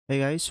Hey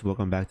guys,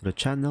 welcome back to the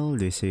channel.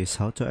 This is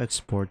how to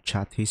export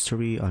chat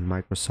history on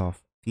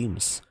Microsoft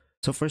Teams.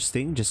 So first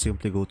thing, just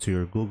simply go to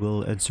your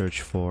Google and search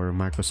for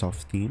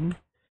Microsoft Teams.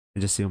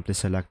 And just simply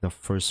select the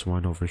first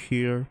one over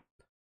here.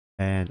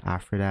 And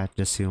after that,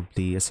 just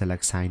simply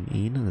select sign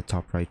in on the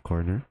top right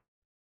corner.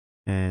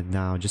 And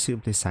now just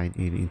simply sign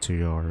in into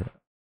your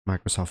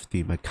Microsoft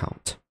Teams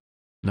account.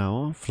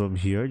 Now from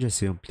here, just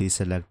simply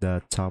select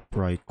the top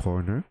right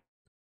corner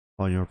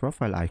on your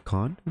profile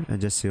icon and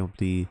just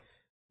simply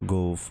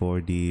go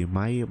for the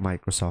My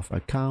Microsoft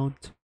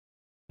account,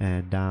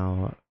 and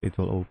now it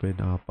will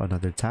open up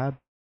another tab.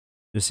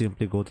 Just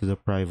simply go to the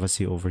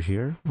privacy over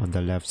here on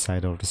the left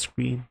side of the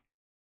screen,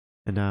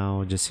 and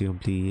now just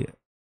simply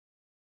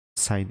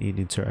sign in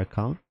into your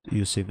account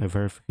using a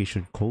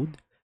verification code.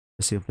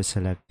 Just simply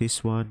select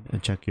this one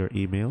and check your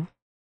email.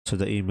 So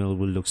the email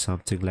will look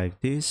something like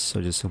this.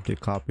 So just simply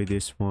copy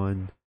this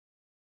one,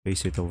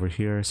 paste it over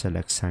here,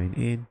 select sign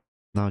in.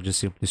 Now just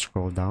simply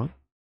scroll down,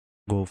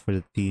 go for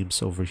the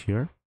Teams over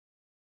here.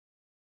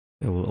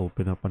 It will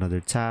open up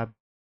another tab,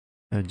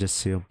 and just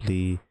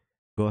simply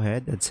go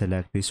ahead and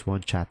select this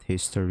one, chat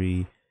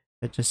history,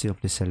 and just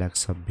simply select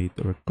submit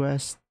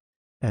request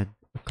and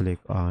click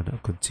on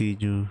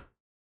continue.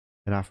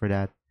 And after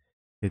that,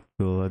 it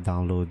will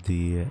download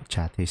the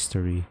chat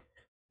history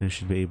and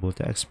should be able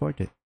to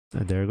export it.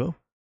 And there you go.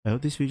 I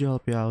hope this video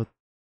helped you out.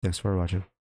 Thanks for watching.